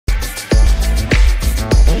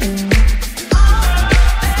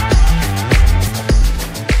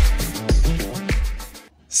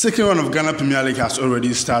Second round of Ghana Premier League has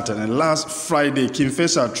already started, and last Friday,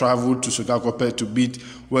 Kingfisher traveled to Kotoko to beat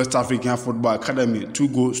West African Football Academy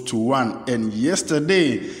 2-1. And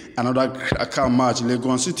yesterday, another Accra match,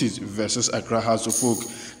 Legon City versus Accra House of Folk.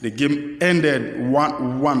 The game ended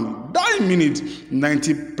 1-1. 9 minutes,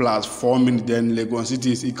 90 plus 4 minutes, then Legon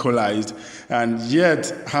City is equalized. And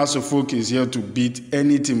yet, House of Folk is here to beat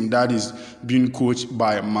any team that is being coached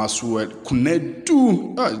by Masued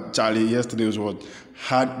Kunedu. Charlie, yesterday was what?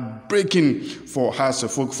 Heartbreaking for House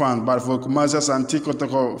of Folk fans, but for Kumasi and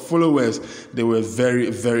Kotoko followers, they were very,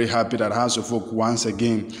 very happy that House of Folk once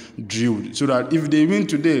again drilled. So that if they win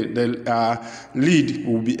today, the lead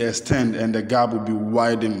will be extended and the gap will be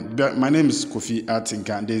widened. My name is Kofi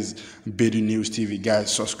Atinka, and this is Bedu News TV.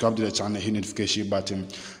 Guys, subscribe to the channel, hit notification button,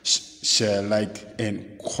 share, like,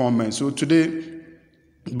 and comment. So today,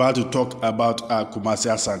 about to talk about Kumasi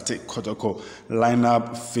Asante Kotoko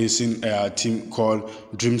lineup facing a team called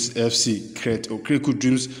Dreams FC, Kotoko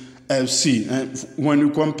Dreams FC. And when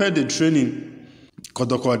you compare the training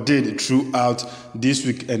Kotoko did throughout this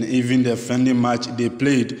week and even the friendly match they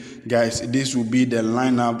played, guys, this will be the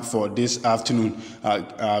lineup for this afternoon.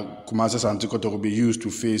 Kumasi Asante Kotoko will be used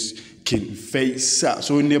to face Kingfisher.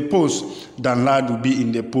 So in the post, Danlad will be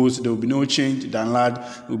in the post. There will be no change.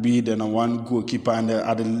 Danlad will be the number one goalkeeper. And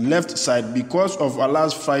at the left side, because of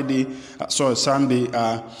last Sunday,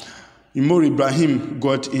 Imor Ibrahim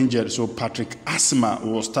got injured, so Patrick Asma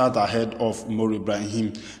will start ahead of Imor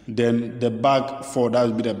Ibrahim. Then the back four, that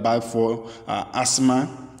will be the back four. Asma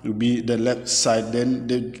will be the left side. Then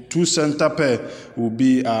the two center pair will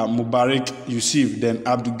be Mubarak Yusuf. Then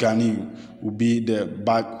Abdul Ghani will be the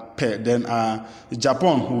back pair. Then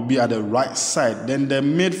Japan will be at the right side. Then the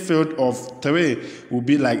midfield of Tere will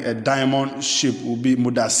be like a diamond shape. Will be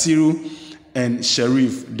Mudasiru and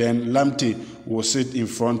Sharif. Then Lamte will sit in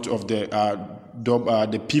front of the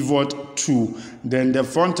pivot two. Then the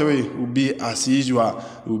front three will be as usual.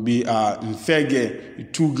 Will be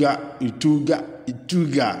Mfege, Ituga.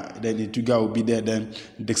 Then Ituga will be there. Then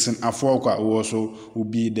Dixon Afoka will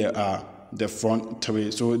be the front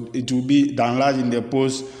three. So it will be Danlad in the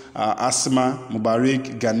post, Asma,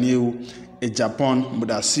 Mubarak, Ganeu, Japan,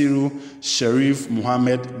 Mudasiru, Sharif,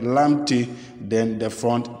 Muhammad, Lamte. Then the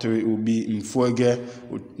front three will be Mfuege,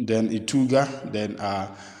 then Ituga, then a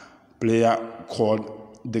player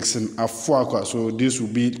called Dixon Afuakwa. So this will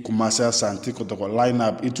be Kumasi Asante Kotoko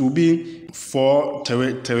lineup. It will be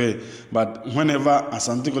 4-3-3, but whenever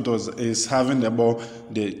Asante Kotoko is having the ball,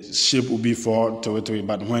 the shape will be 4-3-3.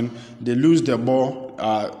 But when they lose the ball,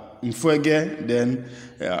 Mfuege, then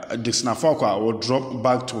Dixon Afuakwa will drop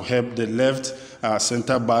back to help the left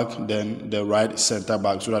center back, then the right center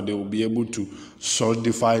back, so that they will be able to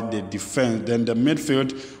solidify the defense. Then the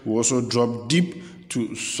midfield will also drop deep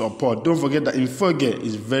to support. Don't forget that Mfuege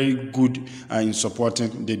is very good in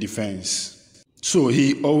supporting the defense. So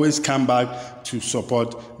he always come back to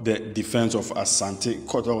support the defense of Asante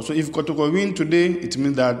Kotoko. So if Kotoko win today, it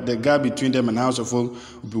means that the gap between them and House of Folk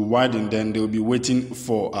will be widened. Then they will be waiting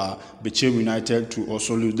for Bechem United to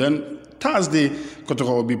also lose. Then Thursday,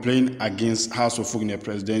 Kotoko will be playing against House of Folk in the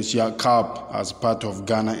Presidential Cup as part of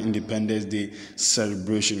Ghana Independence Day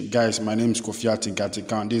celebration. Guys, my name is Kofi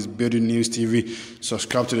Atinka. This is Bedu News TV.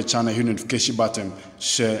 Subscribe to the channel, hit the notification button,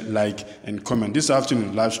 share, like, and comment. This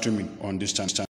afternoon, live streaming on this channel.